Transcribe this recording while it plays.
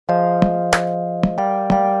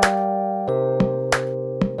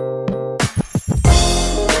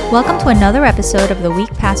Welcome to another episode of the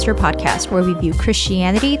Weak Pastor Podcast, where we view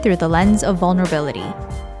Christianity through the lens of vulnerability.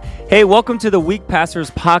 Hey, welcome to the Weak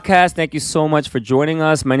Pastors Podcast. Thank you so much for joining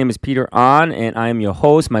us. My name is Peter An, and I am your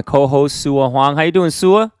host, my co-host, Suah Huang. How you doing,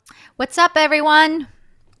 Suah? What's up, everyone?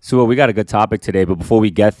 Suah, we got a good topic today, but before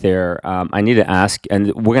we get there, I need to ask,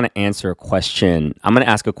 and we're going to answer a question. I'm going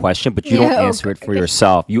to ask a question, but you don't answer it for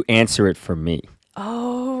yourself. You answer it for me.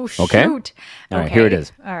 Oh, shoot. Okay? All right, here it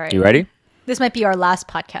is. All right. You ready? This might be our last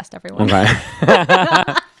podcast, everyone. Okay.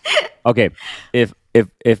 Okay. If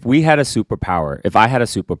we had a superpower, if I had a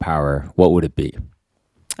superpower, what would it be?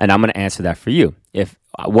 And I'm going to answer that for you.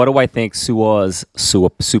 What do I think Suah's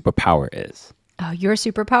superpower is? Oh, your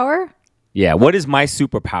superpower? Yeah. What is my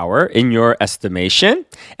superpower in your estimation?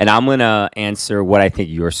 And I'm going to answer what I think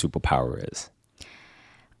your superpower is.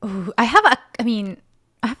 Ooh, I have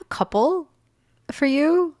a couple for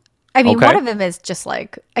you. I mean, one of them is just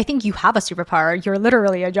like, I think you have a superpower. You're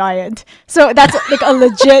literally a giant. So that's like a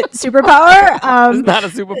legit superpower. It's not a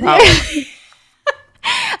superpower.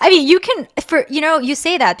 I mean, you can, you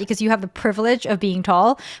say that because you have the privilege of being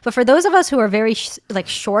tall. But for those of us who are very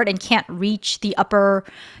short and can't reach the upper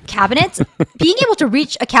cabinets, being able to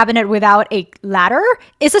reach a cabinet without a ladder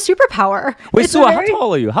is a superpower. Wait, Suah, how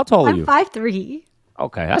tall are you? I'm 5'3".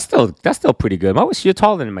 Okay, that's still pretty good. You're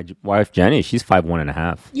taller than my wife Jenny. She's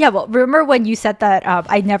 5'1.5". Yeah, well, remember when you said that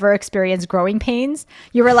I never experienced growing pains?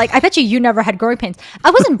 You were like, I bet you never had growing pains. I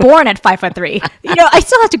wasn't born at 5'3". I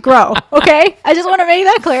still had to grow. Okay, I just want to make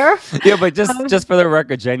that clear. Yeah, but just for the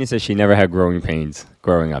record, Jenny says she never had growing pains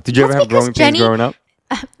growing up. Did you ever have growing pains growing up?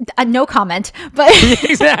 No comment. But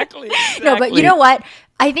exactly. No, but you know what?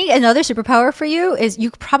 I think another superpower for you is you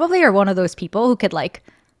probably are one of those people who could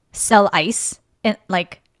sell ice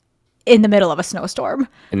in the middle of a snowstorm,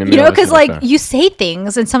 because you say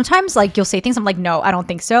things and sometimes you'll say things I'm like, no, I don't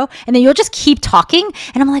think so, and then you'll just keep talking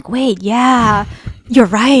and I'm like, wait, yeah, you're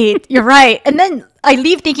right, and then I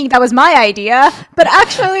leave thinking that was my idea, but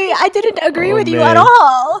actually I didn't agree with you at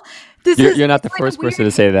all. You're not the first person to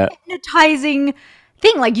say that. Hypnotizing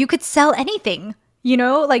thing, you could sell anything,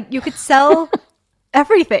 you could sell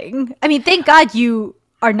everything. I mean, thank God you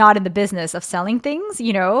are not in the business of selling things,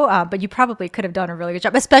 but you probably could have done a really good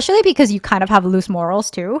job, especially because you kind of have loose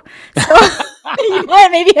morals too. So you might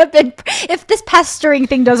maybe have been, if this pastoring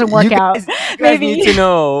thing doesn't work out. You guys need to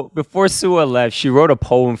know, before Suah left, she wrote a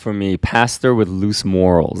poem for me, Pastor with Loose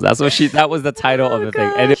Morals. That was the title of the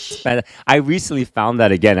thing. And I recently found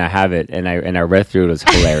that again. I have it, and I read through it. It was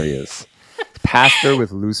hilarious. Pastor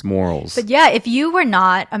with Loose Morals. But yeah, if you were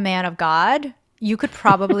not a man of God, you could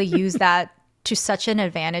probably use that to such an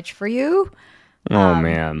advantage for you. Oh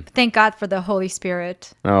man! Thank God for the Holy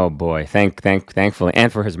Spirit. Oh boy! Thankfully,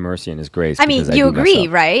 and for His mercy and His grace. I mean, you agree,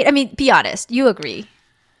 right? I mean, be honest. You agree.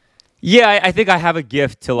 Yeah, I think I have a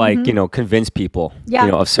gift to convince people,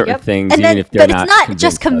 of certain things, and even if they're not. But it's not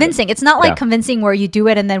just convincing. It's not convincing where you do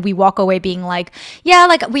it and then we walk away being like, yeah,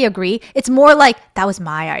 we agree. It's more like that was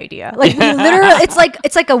my idea. We literally,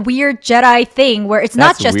 it's like a weird Jedi thing where it's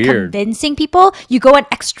not just convincing people. You go an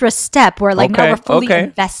extra step where now we're fully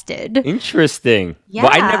invested. Interesting. Yeah.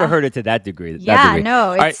 Well, I never heard it to that degree.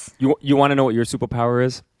 No. All right, you want to know what your superpower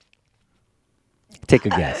is? Take a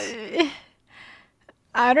guess.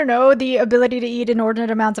 I don't know, the ability to eat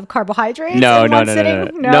inordinate amounts of carbohydrates. No, none of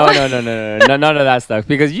that stuff.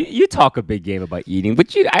 Because you talk a big game about eating,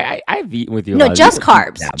 but I've eaten with you. No, just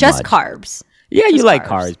carbs. Just carbs. Yeah, you like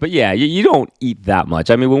carbs, but yeah, you don't eat that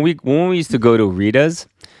much. I mean, when we used to go to Rita's,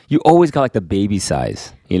 you always got the baby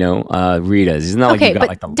size, Rita's. It's not you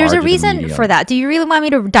got the large. There's a reason for that. Do you really want me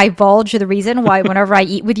to divulge the reason why whenever I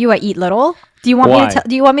eat with you, I eat little? Do you want me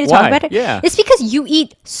to talk about it? Yeah. It's because you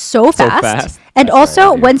eat so fast. And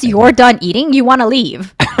also, once you're done eating, you want to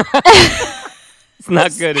leave. It's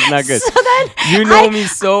not good. It's not good. So then you know me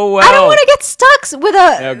so well. I don't want to get stuck with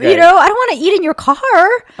I don't want to eat in your car.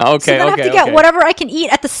 Okay, so I have to get whatever I can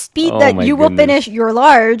eat at the speed that you will finish your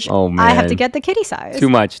large. Oh, man. I have to get the kitty size. Too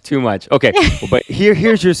much. Okay, but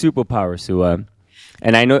here's your superpower, Suah.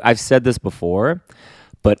 And I know I've said this before,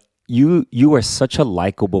 but you are such a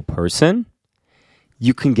likable person.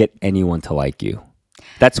 You can get anyone to like you.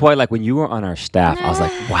 That's why, when you were on our staff, I was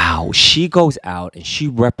like, wow, she goes out and she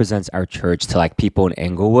represents our church to, people in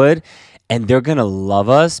Englewood, and they're going to love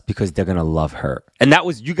us because they're going to love her. And that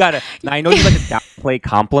was, now I know you like to downplay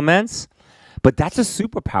compliments, but that's a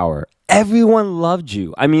superpower. Everyone loved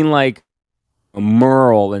you. I mean,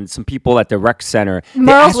 Merle and some people at the rec center.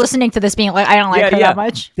 Merle's listening to this being like, I don't like her that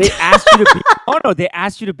much. They asked you to be they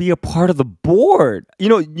asked you to be a part of the board.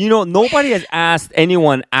 Nobody has asked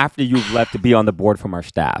anyone after you've left to be on the board from our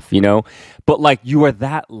staff, But like you are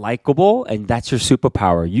that likable and that's your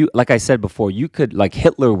superpower. You, like I said before, you could, like,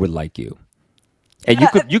 Hitler would like you. And you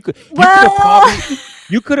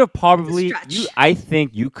could have probably I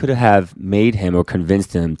think you could have made him or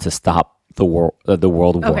convinced him to stop the world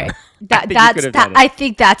war. Okay. I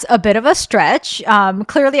think that's a bit of a stretch.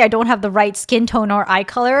 Clearly I don't have the right skin tone or eye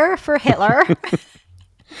color for Hitler.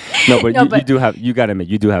 You do have, you gotta admit,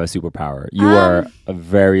 you do have a superpower. You are a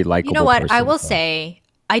very likable person. You know what? I will say,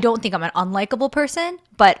 I don't think I'm an unlikable person,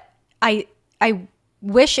 but I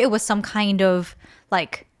wish it was some kind of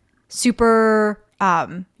like super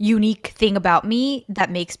unique thing about me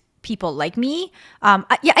that makes people like me.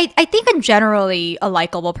 I think I'm generally a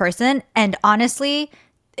likable person, and honestly,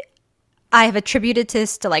 I have attributed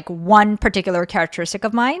this to like one particular characteristic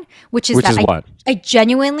of mine, which is I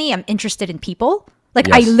genuinely am interested in people. Like,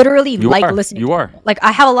 yes. I literally listening. You are. Like,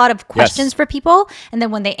 I have a lot of questions for people. And then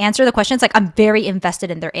when they answer the questions, like, I'm very invested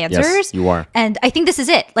in their answers. Yes, you are. And I think this is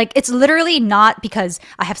it. Like, it's literally not because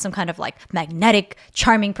I have some kind of, like, magnetic,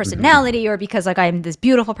 charming personality or because, like, I'm this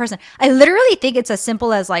beautiful person. I literally think it's as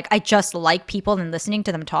simple as, like, I just like people and listening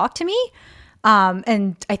to them talk to me.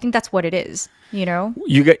 And I think that's what it is.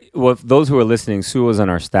 Those who are listening, Suah was on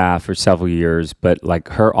our staff for several years, but like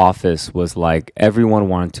her office was like everyone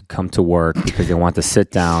wanted to come to work because they want to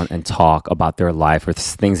sit down and talk about their life or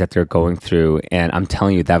things that they're going through. And I'm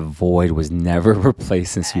telling you, that void was never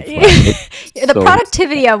replaced since you've left. The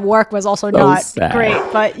productivity of work was also not sad. Great,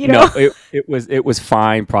 but it was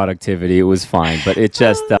fine productivity. It was fine, but it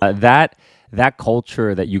just that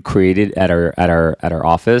culture that you created at our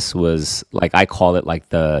office was like, I call it like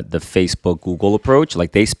the Facebook Google approach.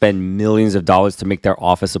 Like, they spend millions of dollars to make their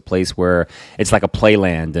office a place where it's like a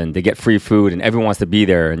playland and they get free food and everyone wants to be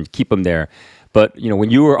there and keep them there. But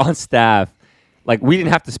when you were on staff, like, we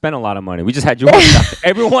didn't have to spend a lot of money. We just had you on staff.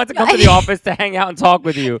 Everyone wanted to come to the office to hang out and talk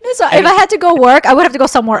with you. So if I had to go work, I would have to go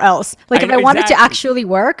somewhere else. Like, if I wanted to actually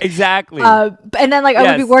work. Exactly. And then, like,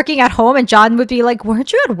 I would be working at home and John would be like,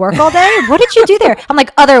 weren't you at work all day? What did you do there? I'm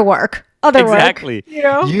like, other work. Exactly.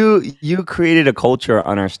 You created a culture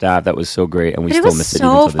on our staff that was so great, and we still miss it. It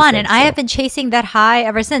was so fun, and I have been chasing that high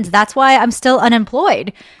ever since. That's why I'm still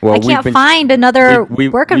unemployed. I can't find another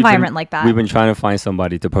work environment like that. We've been trying to find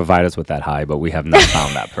somebody to provide us with that high, but we have not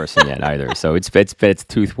found that person yet either. So it's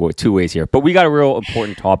two ways here. But we got a real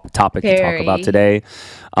important topic to talk about today.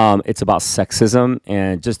 It's about sexism,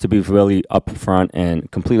 and just to be really upfront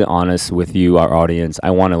and completely honest with you, our audience,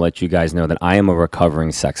 I want to let you guys know that I am a recovering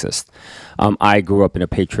sexist. I grew up in a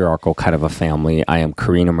patriarchal kind of a family. I am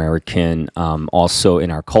Korean American. Also, in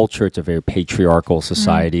our culture, it's a very patriarchal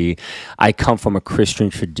society. I come from a Christian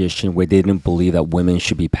tradition where they didn't believe that women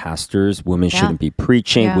should be pastors, women shouldn't be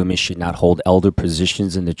preaching, women should not hold elder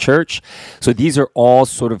positions in the church. So these are all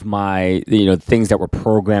sort of my things that were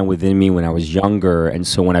programmed within me when I was younger. And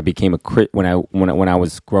so when I became when I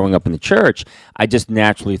was growing up in the church, I just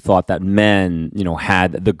naturally thought that men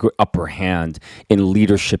had the upper hand in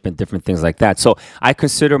leadership and different things like that. So I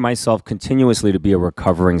consider myself continuously to be a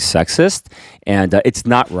recovering sexist, and it's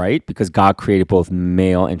not right because God created both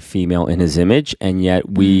male and female in his image, and yet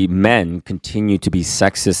we men continue to be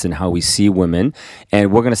sexist in how we see women.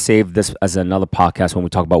 And we're going to save this as another podcast when we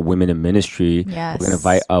talk about women in ministry. Yes. We're going to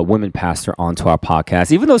invite a women pastor onto our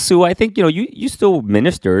podcast. Even though, Suah, I think you still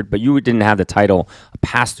ministered, but you didn't have the title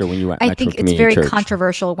pastor when you were at Metro Community Church. I think it's very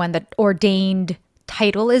controversial when the ordained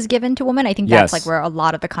title is given to women. I think that's like where a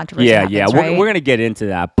lot of the controversy happens, right? We're going to get into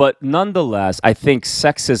that. But nonetheless, I think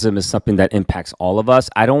sexism is something that impacts all of us.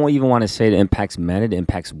 I don't even want to say it impacts men, it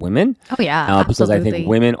impacts women. Oh, yeah, because I think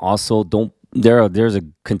women also don't, there's a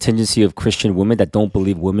contingency of Christian women that don't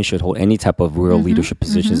believe women should hold any type of real leadership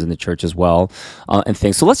positions in the church as well, and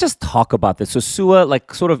things. So let's just talk about this. So Suah,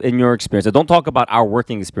 like sort of in your experience, don't talk about our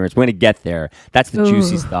working experience. We're going to get there. That's the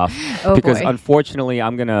juicy stuff. Because unfortunately,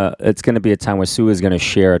 it's going to be a time where Suah is going to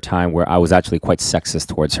share a time where I was actually quite sexist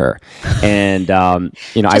towards her. And,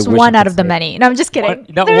 just I wish one out of the many. No, I'm just kidding.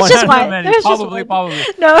 There's just one. Probably.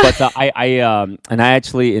 No. But I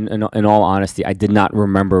actually, in all honesty, I did not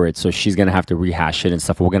remember it. So she's going to have have to rehash it and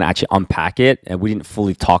stuff. We're going to actually unpack it, and we didn't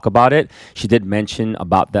fully talk about it. She did mention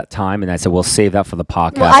about that time, and I said, we'll save that for the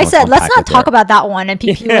podcast. Well, I said, let's not talk about that one. And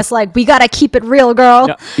PP was like, we got to keep it real, girl.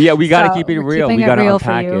 No, yeah, we got to keep it real. We got to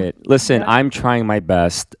unpack it. Listen, I'm trying my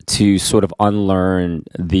best to sort of unlearn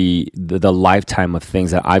the lifetime of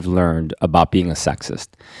things that I've learned about being a sexist.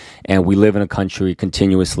 And we live in a country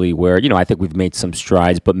continuously where, I think we've made some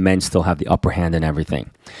strides, but men still have the upper hand in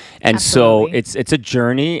everything. And Absolutely. So it's a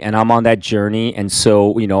journey, and I'm on that journey. And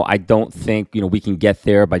so, I don't think, we can get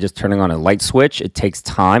there by just turning on a light switch. It takes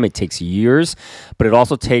time. It takes years. But it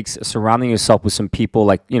also takes surrounding yourself with some people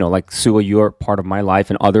like Suah, you're part of my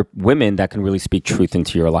life, and other women that can really speak truth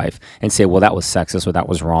into your life and say, well, that was sexist, or that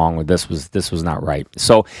was wrong, or this was not right.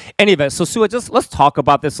 So anyway, Suah, just let's talk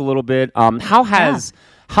about this a little bit. How has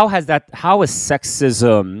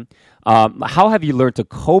sexism, how have you learned to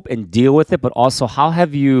cope and deal with it, but also how has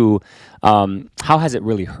it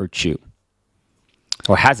really hurt you?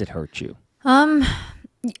 Or has it hurt you?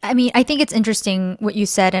 I think it's interesting what you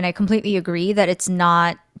said, and I completely agree that it's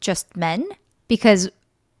not just men, because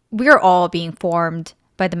we're all being formed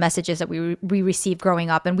by the messages that we receive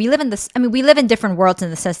growing up. And we live in different worlds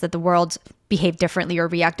in the sense that the worlds behave differently or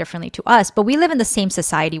react differently to us, but we live in the same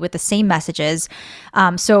society with the same messages.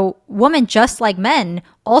 So women, just like men,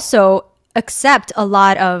 also accept a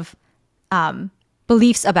lot of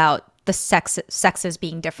beliefs about the sexes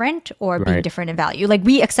being different or being different in value. Like,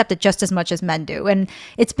 we accept it just as much as men do. And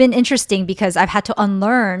it's been interesting because I've had to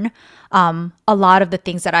unlearn a lot of the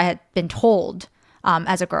things that I had been told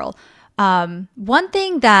as a girl. One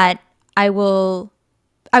thing that I was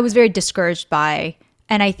very discouraged by,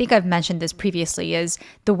 and I think I've mentioned this previously, is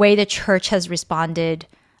the way the church has responded.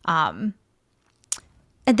 And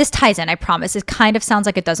this ties in, I promise. It kind of sounds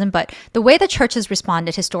like it doesn't, but the way the church has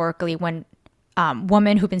responded historically when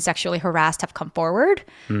women who've been sexually harassed have come forward,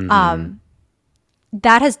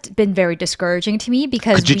 that has been very discouraging to me.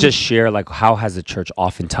 Because could you just share, how has the church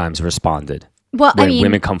oftentimes responded? Well, when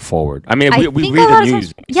women come forward. We read the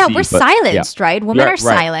news. We're silenced, right? Women are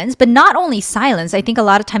silenced, but not only silenced. I think a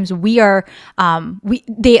lot of times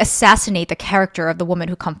they assassinate the character of the women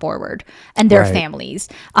who come forward and their families.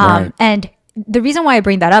 And the reason why I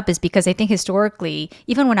bring that up is because I think historically,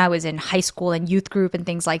 even when I was in high school and youth group and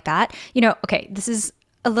things like that, okay, this is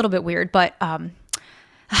a little bit weird, but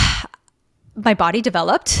my body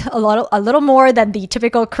developed a little more than the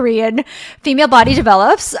typical Korean female body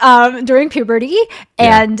develops during puberty,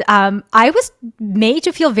 and I was made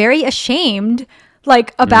to feel very ashamed,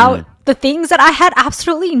 about the things that I had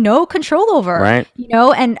absolutely no control over. Right.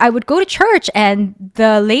 And I would go to church, and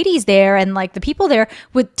the ladies there and the people there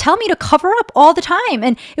would tell me to cover up all the time,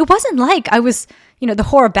 and it wasn't like I was the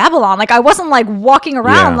whore of Babylon. I wasn't walking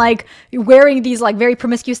around wearing these very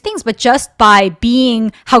promiscuous things, but just by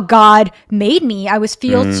being how God made me, I was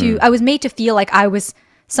made to feel like I was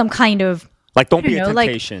some kind of don't be a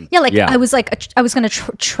temptation. I was I was going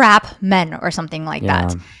to trap men or something like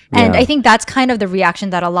that. And I think that's kind of the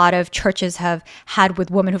reaction that a lot of churches have had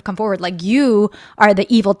with women who've come forward. You are the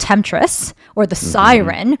evil temptress or the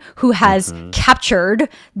siren who has captured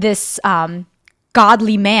this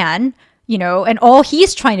godly man, and all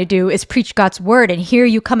he's trying to do is preach God's word. And here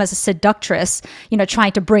you come as a seductress,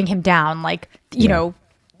 trying to bring him down,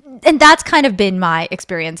 and that's kind of been my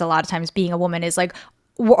experience a lot of times being a woman, is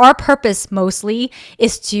our purpose mostly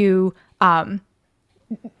is to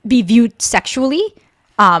be viewed sexually.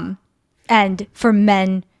 And for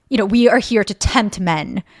men, we are here to tempt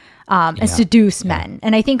men and seduce men.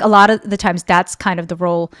 And I think a lot of the times that's kind of the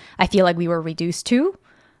role I feel like we were reduced to.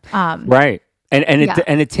 Right.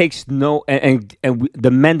 And it takes the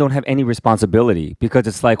men don't have any responsibility, because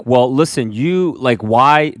it's well, listen,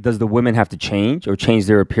 why does the women have to change or change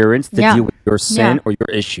their appearance to deal with your sin or your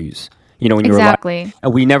issues? In your life.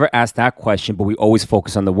 And we never ask that question, but we always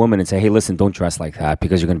focus on the woman and say, hey, listen, don't dress like that,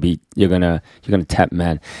 because you're gonna tempt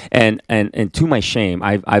men. And to my shame,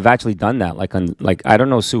 I've actually done that. I don't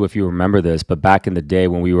know, Sue, if you remember this, but back in the day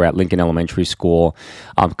when we were at Lincoln Elementary School,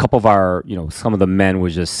 a couple of our, some of the men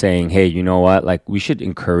were just saying, hey, you know what? We should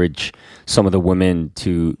encourage some of the women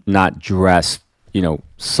to not dress,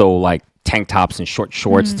 so tank tops and short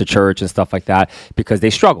shorts to church and stuff like that, because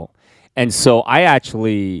they struggle. And so I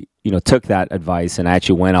actually, took that advice, and I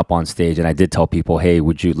actually went up on stage and I did tell people, hey,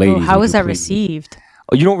 would you, ladies? How was that received?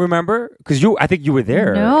 Oh, you don't remember? Because I think you were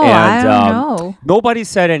there. No, I don't know. Nobody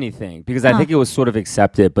said anything because I think it was sort of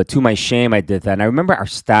accepted. But to my shame, I did that. And I remember our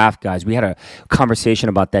staff guys, we had a conversation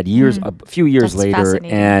about that a few years later.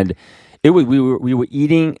 And we were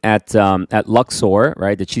eating at Luxor,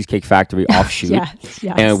 right, the Cheesecake Factory offshoot. Yes.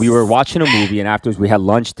 And we were watching a movie, and afterwards we had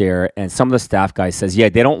lunch there, and some of the staff guys says, yeah,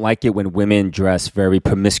 they don't like it when women dress very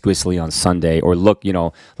promiscuously on Sunday or look,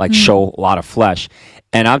 like show a lot of flesh.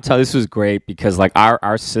 And I'm telling you, this was great because like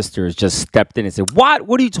our sisters just stepped in and said,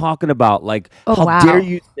 What are you talking about? Like, how dare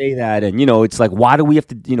you say that? And it's like, why do we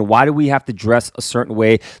have to dress a certain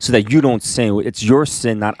way so that you don't sin? It's your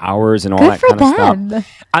sin, not ours, and all that kind of stuff.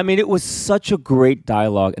 I mean, it was such a great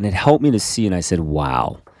dialogue, and it helped me to see. And I said,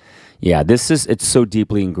 wow. Yeah, it's so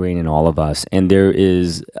deeply ingrained in all of us. And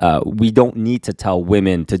we don't need to tell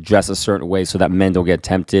women to dress a certain way so that men don't get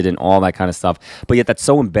tempted and all that kind of stuff. But yet that's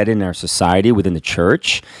so embedded in our society within the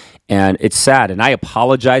church. And it's sad. And I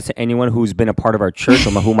apologize to anyone who's been a part of our church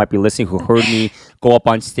or who might be listening, who heard me go up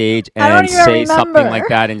on stage and say something like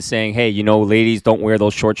that and saying, hey, ladies, don't wear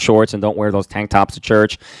those short shorts and don't wear those tank tops to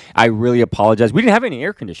church. I really apologize. We didn't have any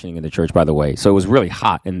air conditioning in the church, by the way. So it was really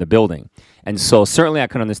hot in the building. And so certainly I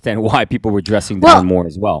can understand why people were dressing down more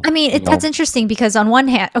as well. I mean, that's interesting because on one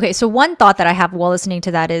hand, okay, so one thought that I have while listening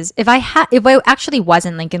to that is if I actually was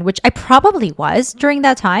in Lincoln, which I probably was during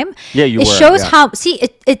that time. Yeah, you were. It shows how,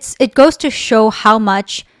 it goes to show how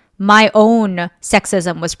much my own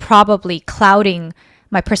sexism was probably clouding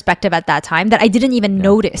my perspective at that time that I didn't even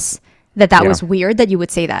notice that was weird that you would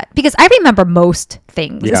say that. Because I remember most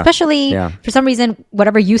things, especially for some reason,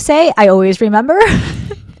 whatever you say, I always remember.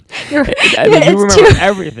 You remember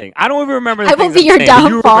everything. I don't even remember. I will be your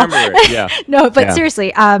downfall. You remember it. Yeah. No, but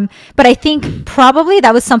seriously, but I think probably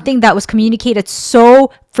that was something that was communicated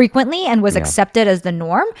so frequently and was accepted as the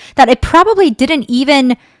norm that it probably didn't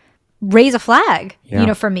even raise a flag.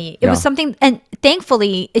 For me, it was something, and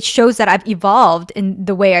thankfully, it shows that I've evolved in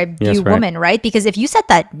the way I view women, right? Because if you said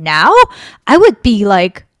that now, I would be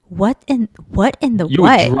like, What in the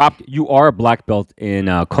what? You are a black belt in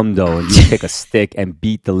Kumdo, and you take a stick and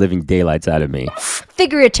beat the living daylights out of me.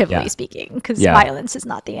 Figuratively speaking, because violence is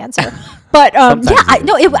not the answer. But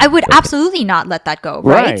I would absolutely not let that go,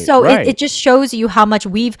 right? So it just shows you how much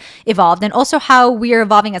we've evolved, and also how we are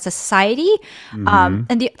evolving as a society.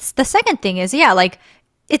 And the second thing is,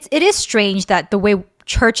 it is strange that the way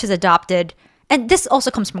church has adopted, and this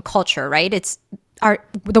also comes from culture, right?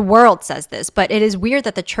 The world says this, but it is weird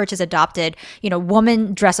that the church has adopted,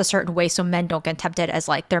 women dress a certain way so men don't get tempted as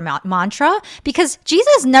like their mantra, because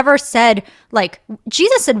Jesus never said,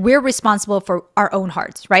 Jesus said we're responsible for our own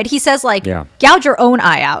hearts, right? He says gouge your own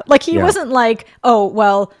eye out. Like he wasn't like, oh,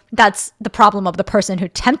 well, that's the problem of the person who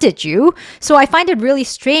tempted you. So I find it really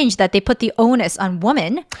strange that they put the onus on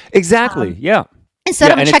women. Exactly.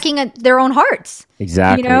 Instead of checking their own hearts.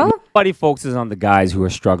 Exactly. Nobody focuses on the guys who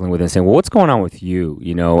are struggling with it and saying, well, what's going on with you?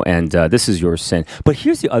 And this is your sin. But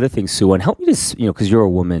here's the other thing, Suah, and help me to, because you're a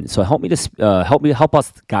woman. So help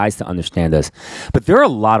us guys to understand this. But there are a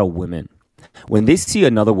lot of women, when they see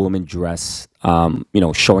another woman dress,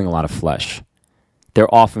 showing a lot of flesh,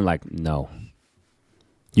 they're often like, no,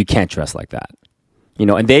 you can't dress like that.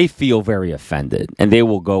 And they feel very offended, and they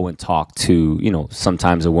will go and talk to,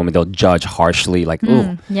 sometimes a woman, they'll judge harshly, like,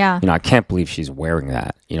 I can't believe she's wearing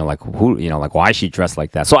that. Why is she dressed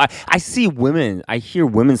like that? So I see women, I hear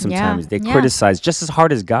women sometimes, they criticize just as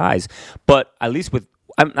hard as guys, but at least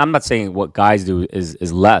I'm not saying what guys do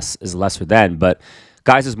is lesser than, but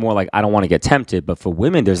guys is more like, I don't want to get tempted. But for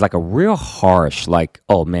women, there's like a real harsh, like,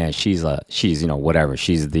 oh man, she's whatever.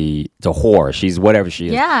 She's the whore. She's whatever she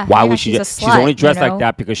is. Yeah. Why would she? She's only dressed like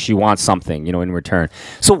that because she wants something, in return.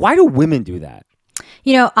 So why do women do that?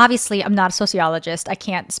 Obviously, I'm not a sociologist. I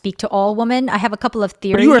can't speak to all women. I have a couple of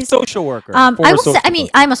theories. But you're a social worker. I'm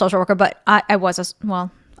a social worker, but I was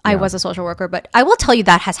a social worker. But I will tell you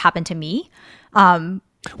that has happened to me.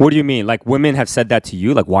 What do you mean? Like women have said that to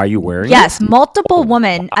you? Like, why are you wearing it? Yes, multiple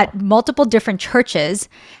women at multiple different churches.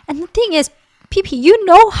 And the thing is, PP, you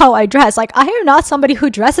know how I dress. Like, I am not somebody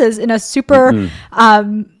who dresses in a super,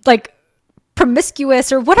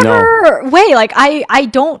 promiscuous or whatever way. Like, I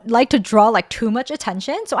don't like to draw like too much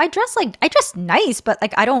attention. So I dress nice, but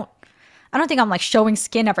like I don't think I'm like showing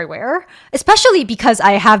skin everywhere, especially because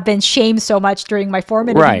I have been shamed so much during my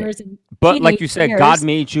formative years. But like you said, God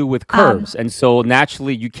made you with curves. And so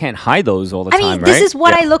naturally you can't hide those all the time, right? This is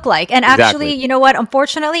what I look like. And actually, you know what?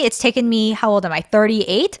 Unfortunately, it's taken me, how old am I?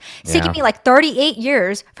 38? It's taken me like 38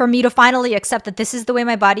 years for me to finally accept that this is the way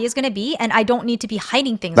my body is going to be. And I don't need to be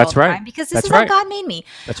hiding things all the time because this is how God made me.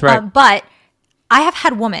 That's right. But I have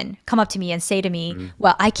had women come up to me and say to me,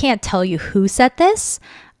 well, I can't tell you who said this.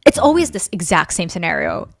 It's always this exact same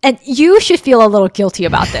scenario. And you should feel a little guilty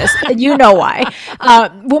about this. And you know why.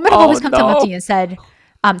 Women have always come up to me and said,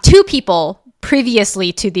 two people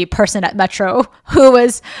previously to the person at Metro who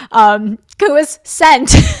was sent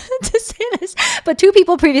to say this, but two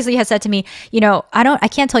people previously had said to me, I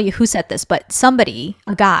can't tell you who said this, but somebody,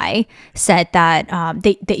 a guy, said that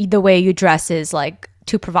the way you dress is like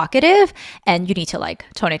too provocative and you need to like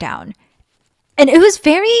tone it down. And it was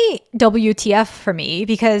very WTF for me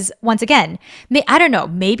because once again, I don't know,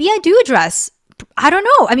 maybe I do dress. I don't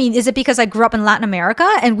know. I mean, is it because I grew up in Latin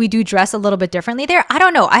America and we do dress a little bit differently there? I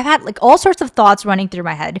don't know. I've had like all sorts of thoughts running through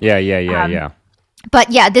my head. Yeah. But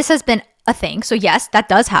yeah, this has been a thing. So yes, that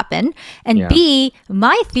does happen. And B,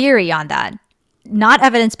 my theory on that, not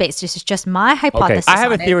evidence-based, this is just my hypothesis. Okay, I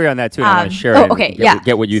have a theory on that too. And I want to share it.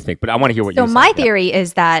 Get what you think, but I want to hear what you say. So my theory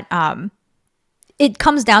is that it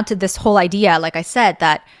comes down to this whole idea, like I said,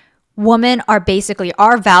 that women are basically,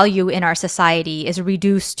 our value in our society is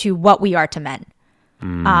reduced to what we are to men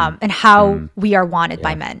and how we are wanted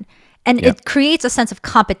by men. And it creates a sense of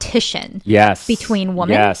competition between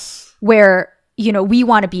women where, we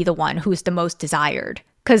want to be the one who's the most desired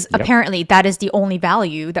because apparently that is the only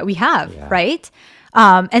value that we have, right?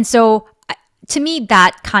 And so to me,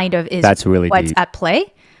 that kind of is that's really what's deep. at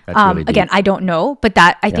play. Really again, I don't know, but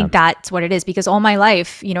I think that's what it is because all my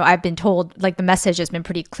life, I've been told like the message has been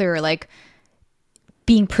pretty clear, like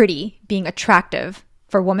being pretty, being attractive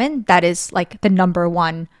for women, that is like the number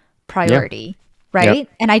one priority, right?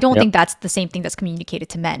 And I don't think that's the same thing that's communicated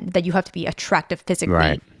to men, that you have to be attractive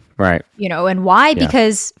physically. Right. And why?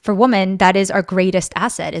 Because for women, that is our greatest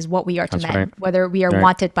asset is what we are to men, whether we are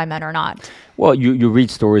wanted by men or not. Well, you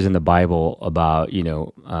read stories in the Bible about,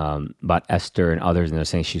 about Esther and others, and they're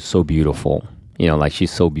saying she's so beautiful. Like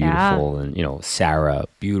she's so beautiful, and Sarah,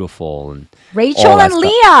 beautiful, and Rachel and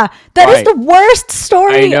Leah. That is the worst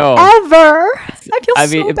story ever. I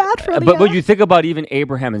feel so bad for Leah. But you think about even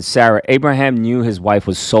Abraham and Sarah. Abraham knew his wife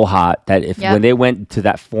was so hot that when they went to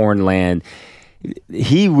that foreign land,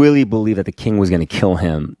 he really believed that the king was going to kill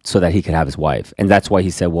him so that he could have his wife. And that's why he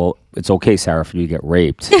said, well, it's okay, Sarah, for you to get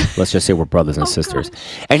raped. Let's just say we're brothers and sisters.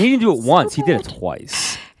 Gosh. And he didn't do it once. He did it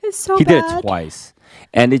twice. It's so he bad. did it twice.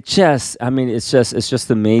 And it's just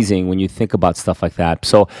amazing when you think about stuff like that.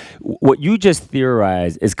 So what you just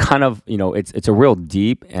theorized is kind of, it's a real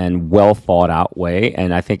deep and well thought out way.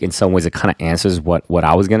 And I think in some ways it kind of answers what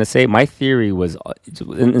I was going to say. My theory was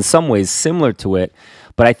in some ways similar to it.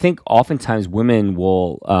 But I think oftentimes women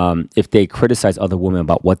will, if they criticize other women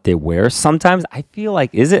about what they wear, sometimes I feel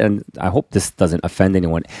like, is it, and I hope this doesn't offend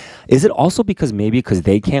anyone, is it also because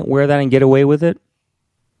they can't wear that and get away with it?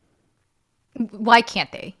 Why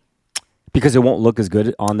can't they? Because it won't look as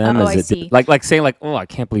good on them as it did. Like saying like, oh, I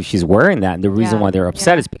can't believe she's wearing that. And the reason why they're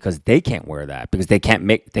upset is because they can't wear that, because they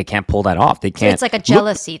can't pull that off. They can't. So it's like a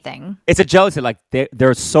jealousy thing. It's a jealousy. Like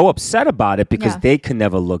they're so upset about it because they can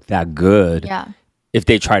never look that good. Yeah. If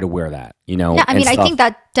they try to wear that, Yeah, I mean, I think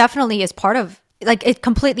that definitely is part of, like, it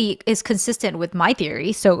completely is consistent with my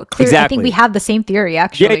theory. So clearly, I think we have the same theory,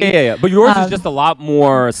 actually. Yeah. But yours is just a lot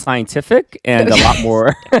more scientific and a lot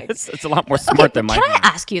more, it's a lot more smart than mine. Can I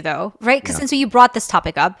ask you, though, right? Because since you brought this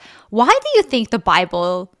topic up, why do you think the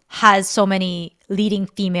Bible has so many leading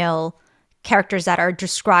female characters that are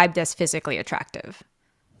described as physically attractive?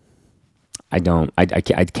 I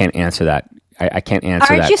can't answer that. I can't answer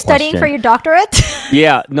that. Aren't you studying for your doctorate?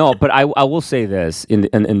 Yeah, no, but I will say this in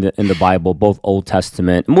the Bible, both Old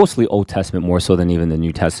Testament, mostly Old Testament more so than even the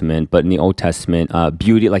New Testament, but in the Old Testament,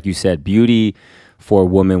 beauty, like you said, beauty for a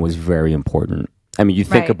woman was very important. I mean, you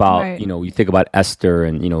think about you think about Esther,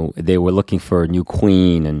 and they were looking for a new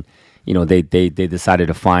queen, and they decided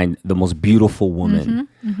to find the most beautiful woman.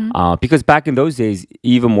 Because back in those days,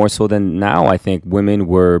 even more so than now, I think women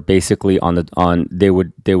were basically they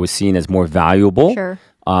were seen as more valuable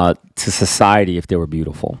to society if they were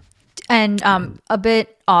beautiful. And a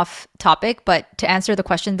bit off topic, but to answer the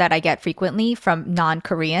question that I get frequently from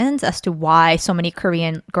non-Koreans as to why so many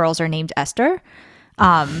Korean girls are named Esther,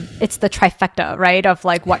 it's the trifecta, right? Of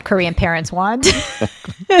like what Korean parents want.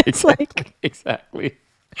 It's exactly.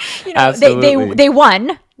 They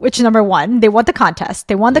won. Which number one? They won the contest.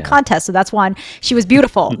 Contest, so that's one. She was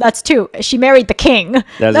beautiful. That's two. She married the king.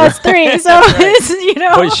 That's three. So it's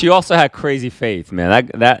But she also had crazy faith, man.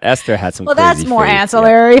 That Esther had some. Well, crazy that's more faith.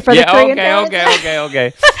 ancillary for the Korean parents.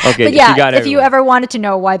 Okay. But yeah, if you ever wanted to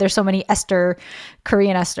know why there's so many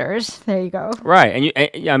Korean Esthers, there you go. Right,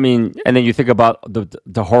 and then you think about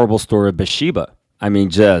the horrible story of Bathsheba.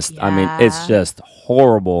 It's just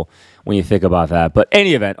horrible when you think about that. But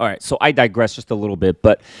any event, all right, so I digress just a little bit.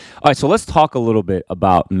 But all right, so let's talk a little bit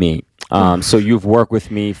about me. So you've worked with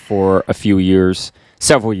me for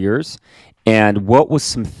several years. And what was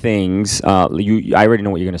some things, I already know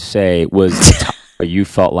what you're going to say, was but you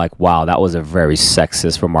felt like, wow, that was a very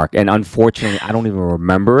sexist remark. And unfortunately, I don't even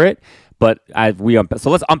remember it. But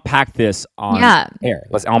so let's unpack this on air.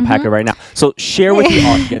 Let's unpack it right now. So share with the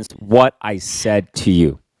audience what I said to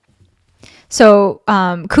you. So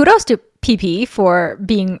kudos to PP for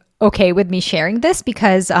being okay with me sharing this,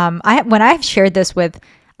 because when I've shared this with,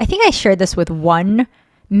 I think I shared this with one,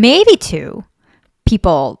 maybe two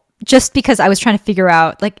people, just because I was trying to figure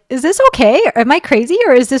out, like, is this okay? Am I crazy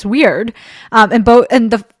or is this weird? And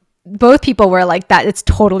both people were like, that it's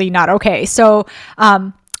totally not okay. So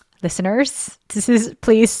listeners,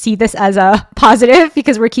 please see this as a positive,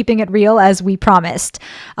 because we're keeping it real as we promised.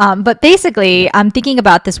 But basically, I'm thinking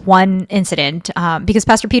about this one incident because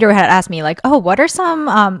Pastor Peter had asked me, like, oh, what are some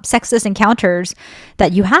sexist encounters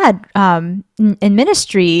that you had in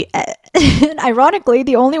ministry? And ironically,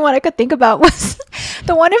 the only one I could think about was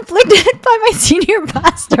the one inflicted by my senior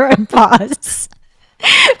pastor and boss.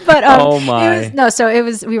 But oh my.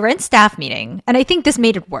 We were in staff meeting, and I think this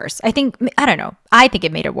made it worse. I think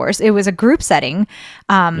it made it worse. It was a group setting,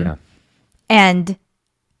 and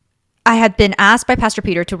I had been asked by Pastor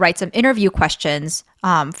Peter to write some interview questions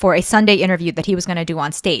for a Sunday interview that he was going to do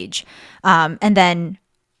on stage. And then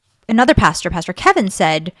another pastor, Pastor Kevin,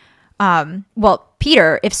 said, well,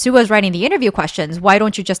 Peter, if Suah's writing the interview questions, why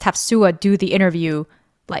don't you just have Suah do the interview,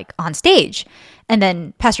 like, on stage? And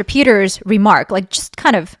then Pastor Peter's remark, like, just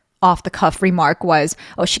kind of off the cuff remark, was,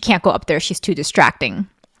 oh, she can't go up there, she's too distracting.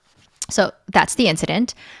 So that's the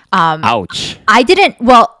incident. Ouch.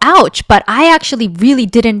 Ouch, but I actually really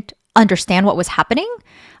didn't understand what was happening.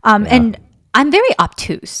 And I'm very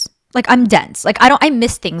obtuse. Like, I'm dense. Like, I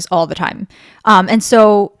miss things all the time. And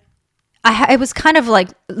so I was kind of like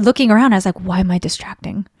looking around. I was like, why am I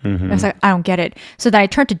distracting? I was like, I don't get it. So then I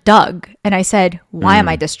turned to Doug and I said, why am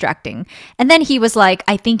I distracting? And then he was like,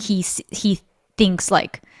 I think he thinks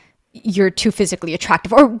like you're too physically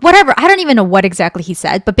attractive or whatever. I don't even know what exactly he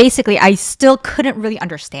said, but basically I still couldn't really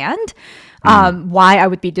understand why I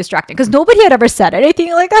would be distracting, because nobody had ever said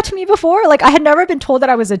anything like that to me before. Like, I had never been told that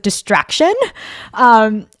I was a distraction.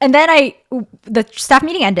 And then the staff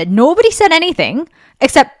meeting ended. Nobody said anything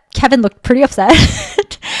except Kevin looked pretty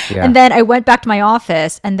upset. And then I went back to my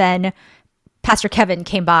office, and then Pastor Kevin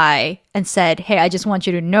came by and said, hey, I just want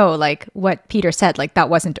you to know, like, what Peter said, like, that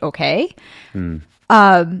wasn't okay.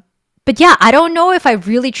 But yeah, I don't know if I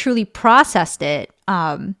really truly processed it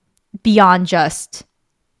beyond just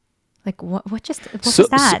like what was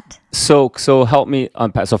that? So help me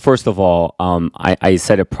unpack. So first of all, I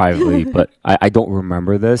said it privately, but I don't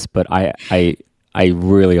remember this, but I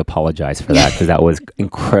really apologize for that, because that was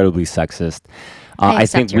incredibly sexist. I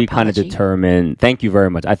think we kind of determined, thank you very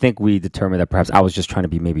much. I think we determined that perhaps I was just trying to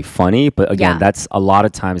be maybe funny, but again, that's a lot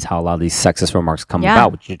of times how a lot of these sexist remarks come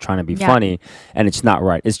about, which you're trying to be funny, and it's not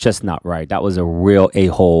right. It's just not right. That was a real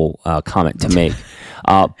a-hole comment to make.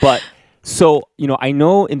 But so, I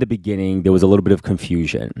know in the beginning there was a little bit of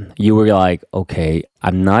confusion. You were like, okay,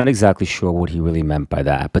 I'm not exactly sure what he really meant by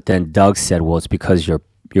that. But then Doug said, well, it's because you're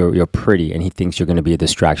pretty, and he thinks you're going to be a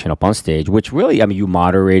distraction up on stage, which really, I mean, you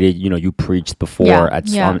moderated, you preached before at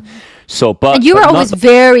some. So, but and you were always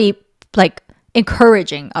very like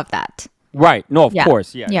encouraging of that. Right. No, of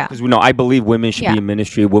course. Yeah. Because I believe women should be in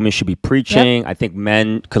ministry. Women should be preaching. I think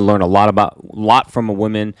men can learn a lot from a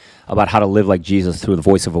woman about how to live like Jesus through the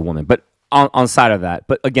voice of a woman. But on side of that,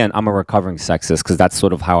 but again, I'm a recovering sexist, because that's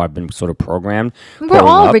sort of how I've been sort of programmed. We're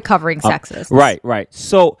all recovering sexists. Right.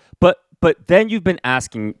 So, but then you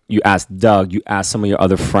asked Doug, you asked some of your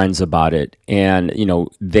other friends about it, and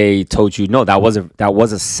they told you, no, that was a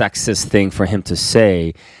sexist thing for him to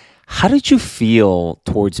say. How did you feel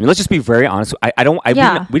towards me? Let's just be very honest. We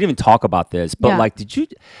didn't even talk about this, but like, did you,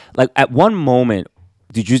 like, at one moment,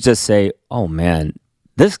 did you just say, oh man,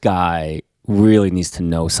 this guy really needs to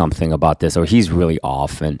know something about this, or he's really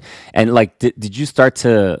off, and like, did you start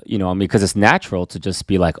to, because it's natural to just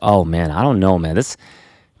be like, oh man, I don't know, man,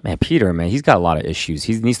 Peter, man, he's got a lot of issues.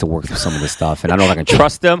 He needs to work through some of this stuff, and I don't know if I can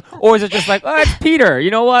trust him. Or is it just like, oh, it's Peter. You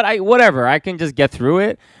know what? Whatever. I can just get through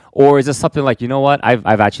it. Or is it something like, you know what?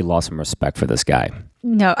 I've actually lost some respect for this guy.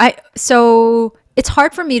 No, so it's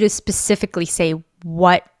hard for me to specifically say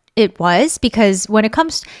what it was, because when it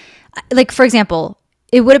comes, like, for example,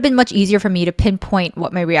 it would have been much easier for me to pinpoint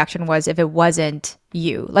what my reaction was if it wasn't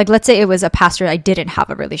you. Like, let's say it was a pastor I didn't have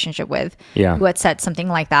a relationship with who had said something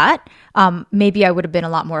like that. Maybe I would have been a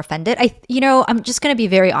lot more offended. I'm just going to be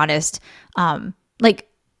very honest. Like,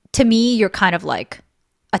 to me, you're kind of like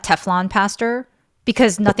a Teflon pastor,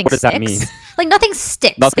 because nothing sticks. What does that mean? Like, nothing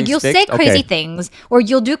sticks. Nothing like, you'll sticks? say crazy things, or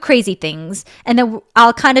you'll do crazy things, and then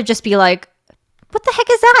I'll kind of just be like, what the heck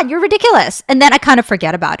is that? You're ridiculous. And then I kind of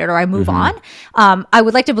forget about it or I move on. I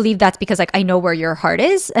would like to believe that's because like I know where your heart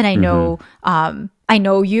is and I know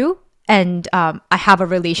you and I have a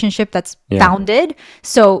relationship that's founded.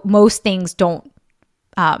 So most things don't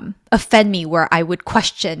offend me where I would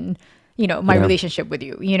question, my relationship with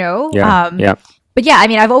you, But yeah, I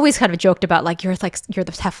mean, I've always kind of joked about like you're the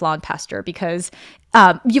Teflon pastor because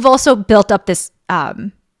you've also built up this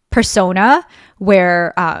persona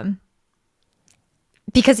where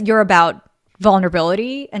because you're about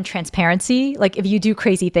vulnerability and transparency. Like if you do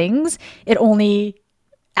crazy things, it only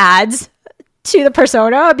adds to the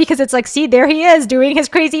persona because it's like, see, there he is doing his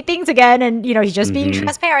crazy things again, and he's just being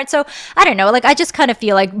transparent. So I don't know, like I just kind of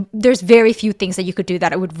feel like there's very few things that you could do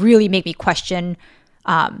that it would really make me question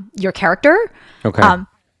your character. Okay.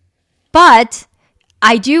 But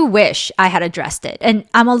I do wish I had addressed it, and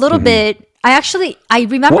I'm a little bit. I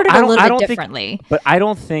remembered it a little bit differently. But I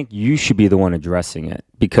don't think you should be the one addressing it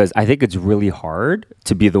because I think it's really hard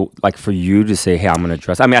to be for you to say, hey, I'm going to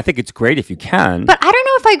address. I mean, I think it's great if you can. But I don't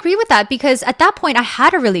know if I agree with that because at that point I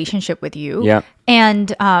had a relationship with you. Yeah.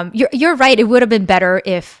 And you're right. It would have been better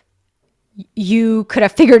if you could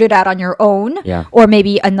have figured it out on your own, or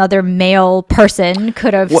maybe another male person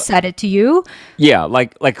could have said it to you. Yeah,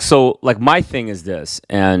 so my thing is this,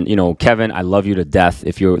 and Kevin, I love you to death.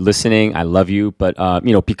 If you're listening, I love you, but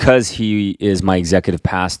because he is my executive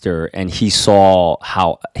pastor and he saw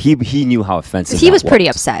how he knew how offensive he was pretty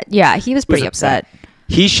upset. Yeah, he was pretty upset.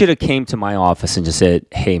 He should have came to my office and just said,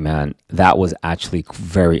 hey man, that was actually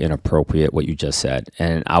very inappropriate what you just said.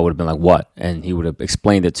 And I would have been like, what? And he would have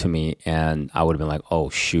explained it to me and I would have been like, oh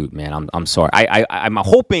shoot, man, I'm sorry. I'm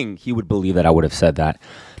hoping he would believe that I would have said that.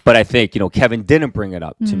 But I think, Kevin didn't bring it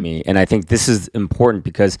up to me. And I think this is important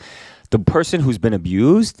because the person who's been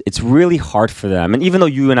abused, it's really hard for them. And even though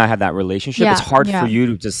you and I had that relationship, it's hard for you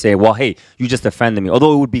to just say, well, hey, you just offended me.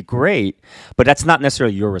 Although it would be great, but that's not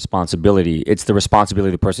necessarily your responsibility. It's the responsibility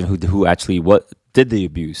of the person who actually did the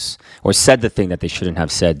abuse or said the thing that they shouldn't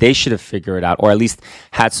have said. They should have figured it out or at least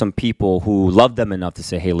had some people who loved them enough to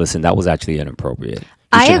say, hey, listen, that was actually inappropriate.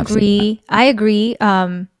 I agree.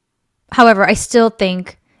 However, I still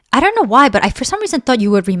think, I don't know why, but I for some reason thought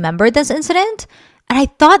you would remember this incident. And I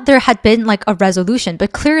thought there had been like a resolution,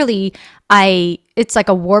 but clearly it's like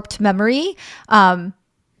a warped memory. And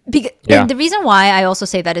the reason why I also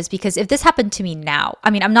say that is because if this happened to me now, I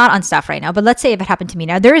mean, I'm not on staff right now, but let's say if it happened to me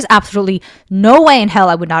now, there is absolutely no way in hell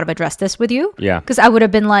I would not have addressed this with you. Yeah. Because I would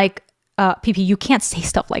have been like, PP, you can't say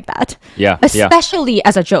stuff like that. Yeah. Especially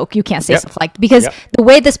as a joke, you can't say stuff like that. Because the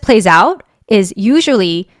way this plays out is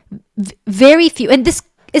usually very few, and this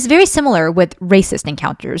is very similar with racist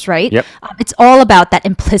encounters, right? Yep. It's all about that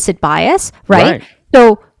implicit bias, right?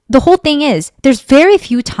 So the whole thing is there's very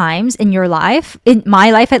few times in your life, in my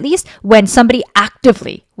life at least, when somebody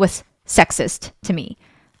actively was sexist to me.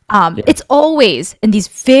 It's always in these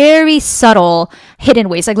very subtle, hidden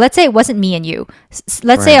ways. Like, let's say it wasn't me and you.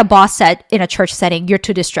 Let's say a boss said in a church setting, you're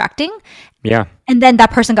too distracting. Yeah. And then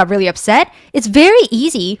that person got really upset. It's very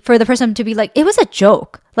easy for the person to be like, it was a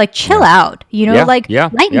joke. Like, chill out,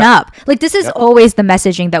 lighten up. Like, this is always the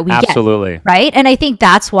messaging that we get. Absolutely. Right? And I think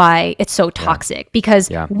that's why it's so toxic because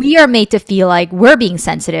we are made to feel like we're being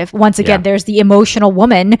sensitive. Once again, there's the emotional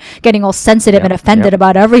woman getting all sensitive and offended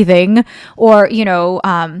about everything. Or,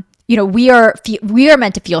 we are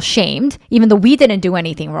meant to feel shamed, even though we didn't do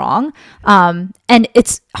anything wrong. And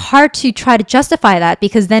it's hard to try to justify that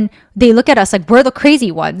because then they look at us like we're the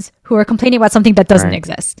crazy ones who are complaining about something that doesn't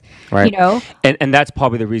exist. Right. And that's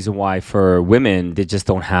probably the reason why for women, they just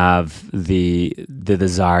don't have the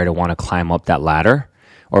desire to want to climb up that ladder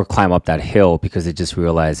or climb up that hill because they just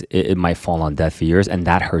realize it might fall on deaf ears and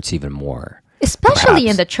that hurts even more. Especially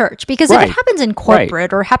in the church, because if it happens in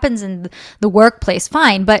corporate or happens in the workplace,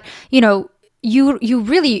 fine. But, you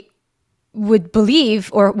really would believe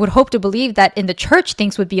or would hope to believe that in the church,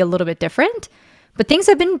 things would be a little bit different. But things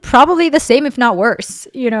have been probably the same, if not worse,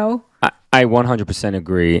 I 100%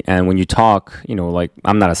 agree. And when you talk,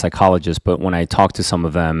 I'm not a psychologist, but when I talk to some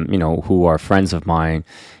of them, who are friends of mine,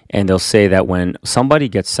 and they'll say that when somebody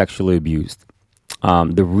gets sexually abused,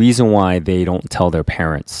 the reason why they don't tell their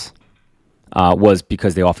parents was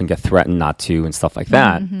because they often get threatened not to and stuff like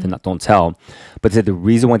that. Don't tell. But the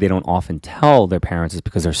reason why they don't often tell their parents is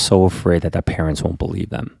because they're so afraid that their parents won't believe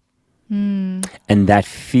them. And that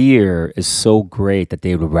fear is so great that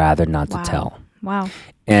they would rather not to tell. Wow.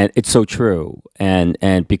 And it's so true.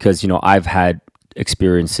 And because, I've had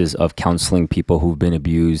experiences of counseling people who've been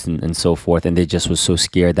abused and so forth, and they just was so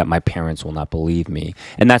scared that my parents will not believe me.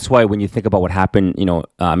 And that's why when you think about what happened,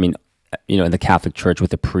 in the Catholic Church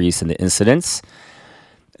with the priests and the incidents,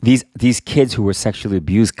 these kids who were sexually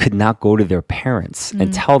abused could not go to their parents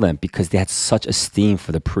and tell them because they had such esteem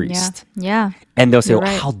for the priest. Yeah. And they'll say, You're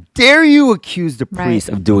right. how dare you accuse the priest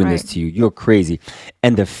of doing this Right. to you? You're crazy.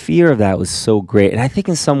 And the fear of that was so great. And I think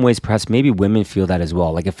in some ways, perhaps maybe women feel that as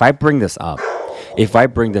well. Like if I bring this up,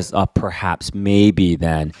 perhaps maybe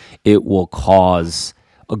then it will cause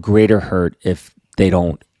a greater hurt if they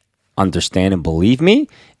don't understand and believe me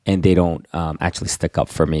and they don't actually stick up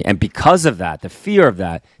for me. And because of that, the fear of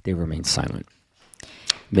that, they remain silent.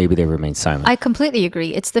 Maybe they remain silent. I completely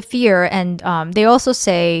agree. It's the fear. And they also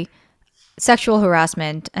say sexual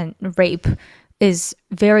harassment and rape is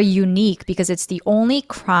very unique because it's the only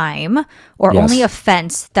crime or Yes. only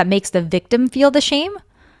offense that makes the victim feel the shame,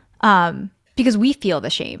 because we feel the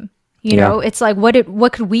shame. You know, it's like,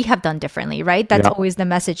 what could we have done differently, right? That's Yeah. always the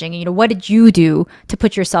messaging. You know, what did you do to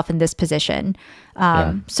put yourself in this position?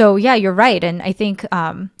 So yeah, you're right. And I think,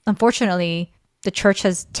 unfortunately, the church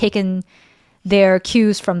has taken their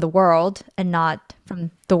cues from the world and not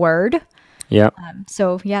from the word. Yeah.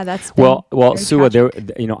 So yeah, that's been Well, very Suah,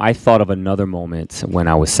 tragic. I thought of another moment when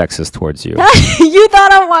I was sexist towards you, You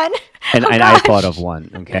thought of one. and I thought of one.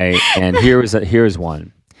 Okay, and here's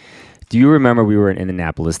one. Do you remember we were in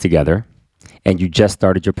Indianapolis together, and you just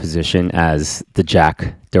started your position as the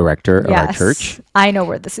Jack director of our church, I know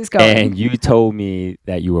where this is going. and you told me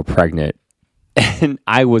that you were pregnant, and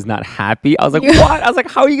I was not happy. I was like, "What?" I was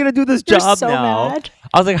like, "How are you gonna do this You're job so now?" mad.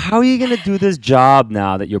 I was like, "How are you gonna do this job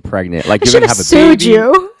now that you're pregnant? Like I you're should gonna have have a sued baby,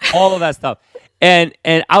 you. all of that stuff." And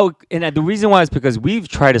the reason why is because we've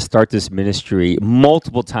tried to start this ministry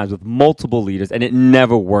multiple times with multiple leaders, and it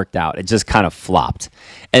never worked out. It just kind of flopped.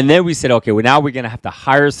 And then we said, okay, well now we're gonna have to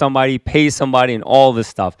hire somebody, pay somebody, and all this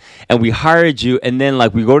stuff. And we hired you, and then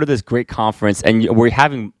like we go to this great conference, and we're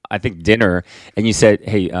having I think dinner, and you said,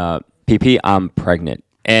 hey, PP, I'm pregnant.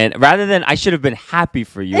 And rather than I should have been happy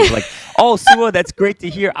for you, like, oh, Suah, that's great to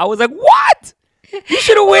hear. I was like, what? You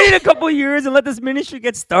should have waited a couple of years and let this ministry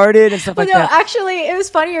get started and stuff like No, that. actually, it was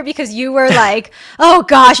funnier because you were like, "Oh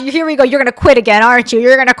gosh, here we go. You're gonna quit again, aren't you?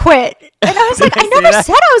 You're gonna quit." And I was like, I "I say never that?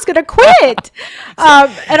 said I was gonna quit."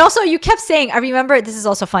 And also, you kept saying, "I remember." This is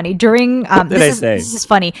also funny. During did I say? this is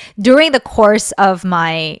funny. During the course of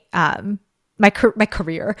my my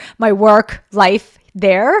career, my work life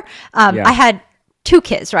there, Yeah. I had 2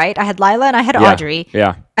 kids. Right, I had Lila and I had Audrey.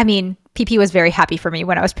 Yeah. I mean, PP was very happy for me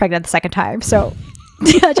when I was pregnant the second time. So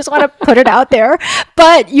I just want to put it out there.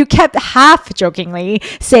 But you kept half jokingly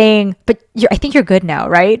saying, but I think you're good now,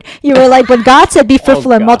 right? You were like, when God said be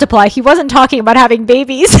fruitful and God. multiply, he wasn't talking about having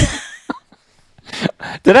babies.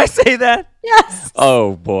 Did I say that? Yes.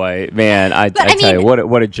 Oh boy, man! I I tell you, mean-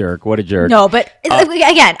 what a jerk! What a jerk! No, but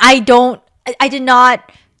again, I did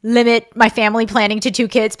not limit my family planning to 2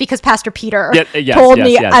 kids because Pastor Peter Yes, told yes,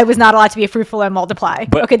 me yes. I was not allowed to be fruitful and multiply.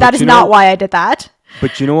 But- Okay, but that is you not know- why I did that.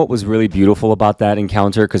 But you know what was really beautiful about that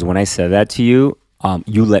encounter? Because when I said that to you,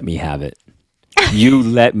 you let me have it. You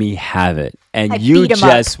let me have it, and I you beat him up.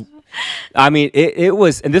 just. I mean, it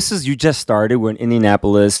was, and this is you just started. We're in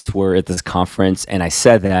Indianapolis. We're at this conference, and I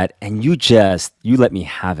said that, and you let me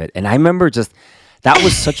have it. And I remember that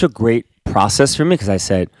was such a great process for me because I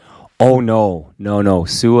said, oh no,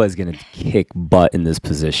 Suah is gonna kick butt in this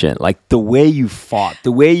position. Like the way you fought,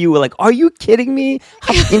 the way you were like, are you kidding me?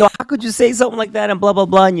 How could you say something like that and blah blah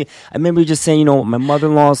blah? And I remember you just saying, my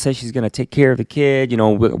mother-in-law says she's gonna take care of the kid.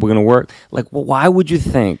 We're gonna work. Like, well, why would you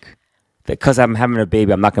think that because I'm having a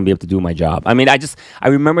baby, I'm not gonna be able to do my job? I mean, I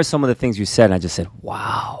remember some of the things you said, and I just said,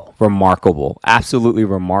 wow, remarkable, absolutely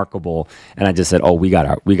remarkable. And I just said, oh, we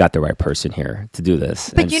got the right person here to do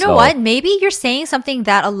this. But And you know so- what? Maybe you're saying something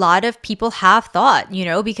that a lot of people have thought,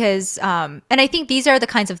 because, and I think these are the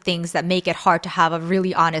kinds of things that make it hard to have a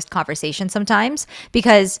really honest conversation sometimes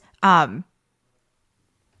because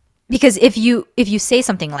if you say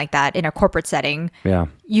something like that in a corporate setting, Yeah.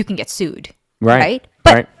 you can get sued. Right.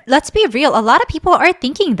 But Right. let's be real. A lot of people are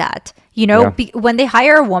thinking that, Yeah. when they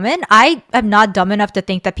hire a woman, I am not dumb enough to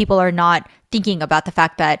think that people are not thinking about the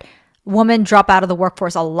fact that women drop out of the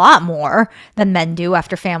workforce a lot more than men do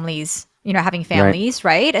after families, having families.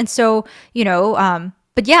 Right. And so,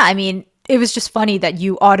 but yeah, I mean, it was just funny that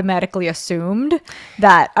you automatically assumed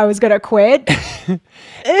that I was going to quit.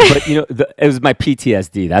 But it was my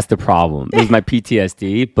PTSD. That's the problem. It was my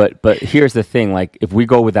PTSD. But here's the thing: like, if we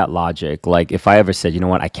go with that logic, like, if I ever said, you know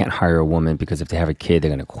what, I can't hire a woman because if they have a kid,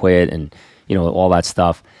 they're gonna quit, and all that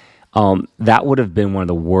stuff, that would have been one of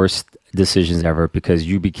the worst decisions ever because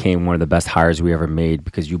you became one of the best hires we ever made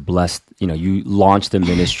because you blessed, you launched a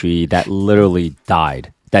ministry that literally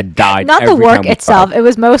died that died. Not the every work time we itself. tried. It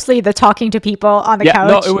was mostly the talking to people on the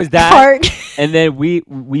couch. No, it was that. part. And then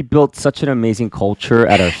we built such an amazing culture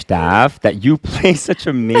at our staff that you play such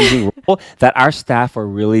an amazing role that our staff are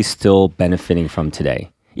really still benefiting from today.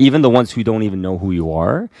 Even the ones who don't even know who you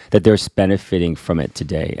are, that they're benefiting from it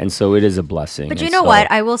today. And so it is a blessing. But you know what?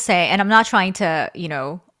 I will say, and I'm not trying to,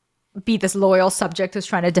 be this loyal subject who's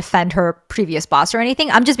trying to defend her previous boss or anything.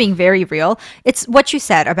 I'm just being very real. It's what you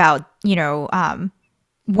said about,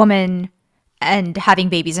 woman and having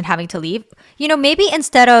babies and having to leave. Maybe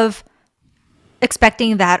instead of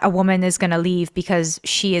expecting that a woman is going to leave because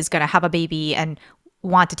she is going to have a baby and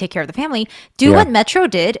want to take care of the family, do what Metro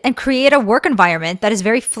did and create a work environment that is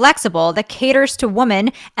very flexible, that caters to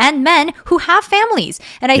women and men who have families.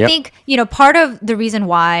 And I think, part of the reason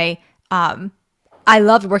why I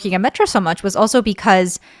loved working at Metro so much was also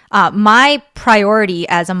because my priority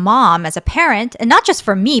as a mom, as a parent, and not just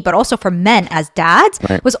for me, but also for men as dads,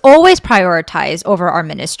 was always prioritized over our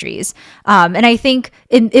ministries. And I think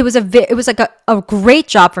it was like a great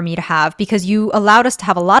job for me to have because you allowed us to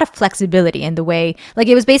have a lot of flexibility in the way, like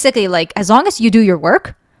it was basically like, as long as you do your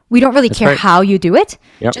work, we don't really care how you do it,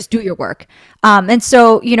 just do your work. And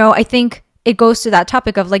so, I think it goes to that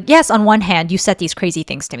topic of like, yes, on one hand, you said these crazy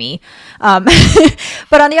things to me.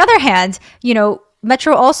 But on the other hand,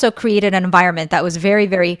 Metro also created an environment that was very,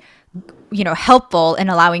 very, helpful in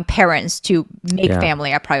allowing parents to make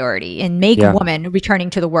family a priority and make women returning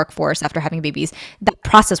to the workforce after having babies. That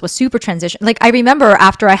process was super transition. Like I remember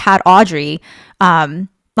after I had Audrey,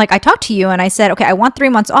 like I talked to you and I said, okay, I want 3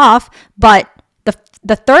 months off, but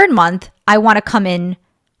the third month I want to come in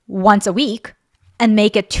once a week and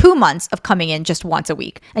make it 2 months of coming in just once a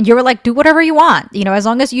week. And you were like, do whatever you want, as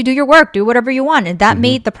long as you do your work, do whatever you want. And that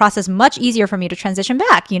made the process much easier for me to transition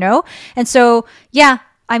back, And so,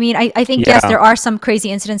 I mean, I think, yes, there are some crazy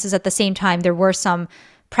incidences at the same time. There were some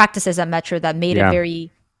practices at Metro that made it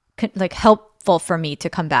very helpful for me to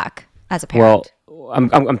come back as a parent. Well,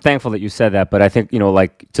 I'm thankful that you said that, but I think,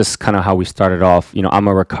 just kind of how we started off, I'm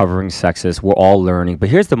a recovering sexist. We're all learning. But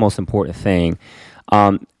here's the most important thing.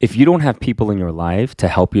 If you don't have people in your life to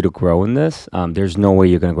help you to grow in this, there's no way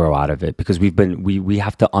you're going to grow out of it because we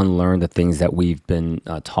have to unlearn the things that we've been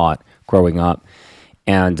taught growing up.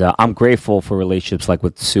 And I'm grateful for relationships like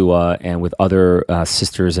with Suah and with other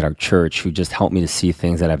sisters at our church who just helped me to see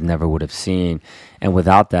things that I've never would have seen. And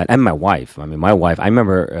without that, and my wife, I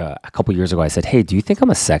remember a couple years ago, I said, hey, do you think I'm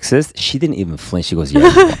a sexist? She didn't even flinch. She goes, yeah,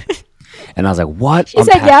 you are. And I was like, what? She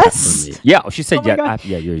said yes? Yeah, she said, yeah,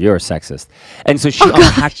 you're a sexist. And so she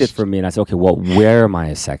unpacked it for me. And I said, okay, well, where am I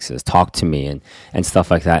a sexist? Talk to me and stuff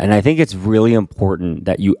like that. And I think it's really important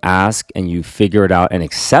that you ask and you figure it out and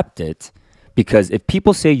accept it. Because if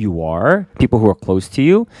people say you are, people who are close to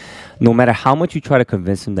you, no matter how much you try to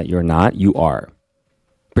convince them that you're not, you are.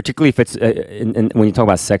 Particularly if it's when you talk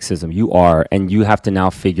about sexism, you are, and you have to now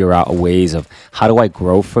figure out ways of how do I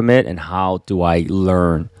grow from it and how do I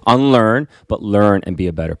unlearn, but learn and be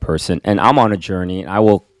a better person. And I'm on a journey. I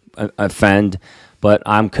will offend, but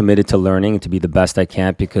I'm committed to learning to be the best I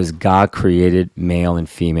can because God created male and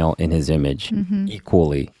female in His image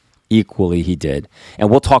equally he did. And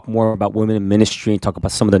we'll talk more about women in ministry and talk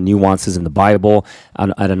about some of the nuances in the Bible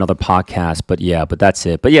at another podcast. But that's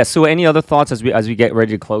it. But so any other thoughts as we get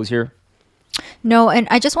ready to close here? No, and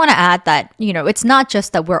I just want to add that, it's not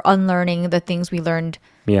just that we're unlearning the things we learned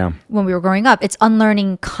when we were growing up. It's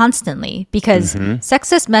unlearning constantly because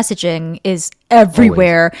sexist messaging is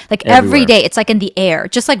everywhere. Always. Like every day, it's like in the air.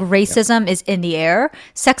 Just like racism is in the air,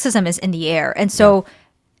 sexism is in the air. And so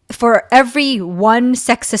for every one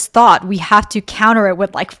sexist thought, we have to counter it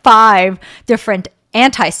with like 5 different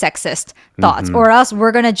anti-sexist thoughts, or else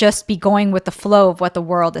we're going to just be going with the flow of what the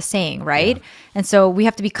world is saying, right? Yeah. And so we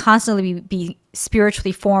have to be constantly be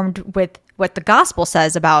spiritually formed with what the gospel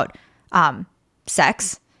says about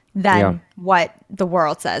sex than what the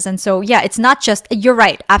world says. And so, it's not just, you're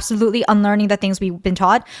right, absolutely unlearning the things we've been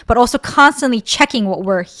taught, but also constantly checking what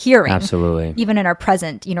we're hearing. Absolutely. Even in our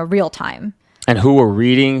present, real time. And who we're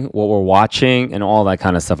reading, what we're watching, and all that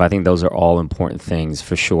kind of stuff. I think those are all important things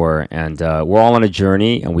for sure. And we're all on a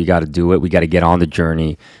journey, and we got to do it. We got to get on the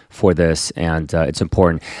journey for this, and it's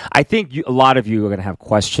important. I think a lot of you are going to have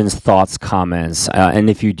questions, thoughts, comments.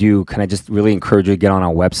 And if you do, can I just really encourage you to get on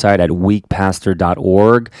our website at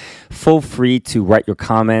weakpastor.org. Feel free to write your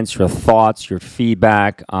comments, your thoughts, your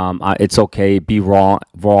feedback. It's okay. Be raw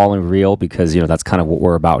and real because, that's kind of what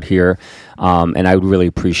we're about here. And I would really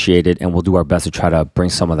appreciate it. And we'll do our best to try to bring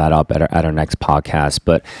some of that up at our next podcast.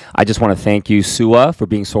 But I just want to thank you, Suah, for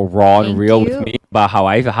being so raw and real with me. about how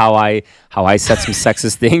I said some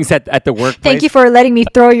sexist things at the workplace. Thank you for letting me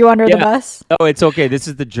throw you under the bus. Oh, it's okay. This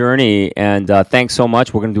is the journey, and thanks so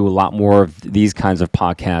much. We're going to do a lot more of these kinds of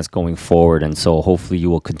podcasts going forward, and so hopefully you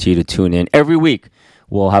will continue to tune in every week.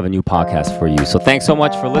 We'll have a new podcast for you. So thanks so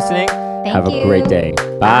much for listening. Have a great day.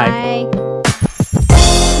 Bye.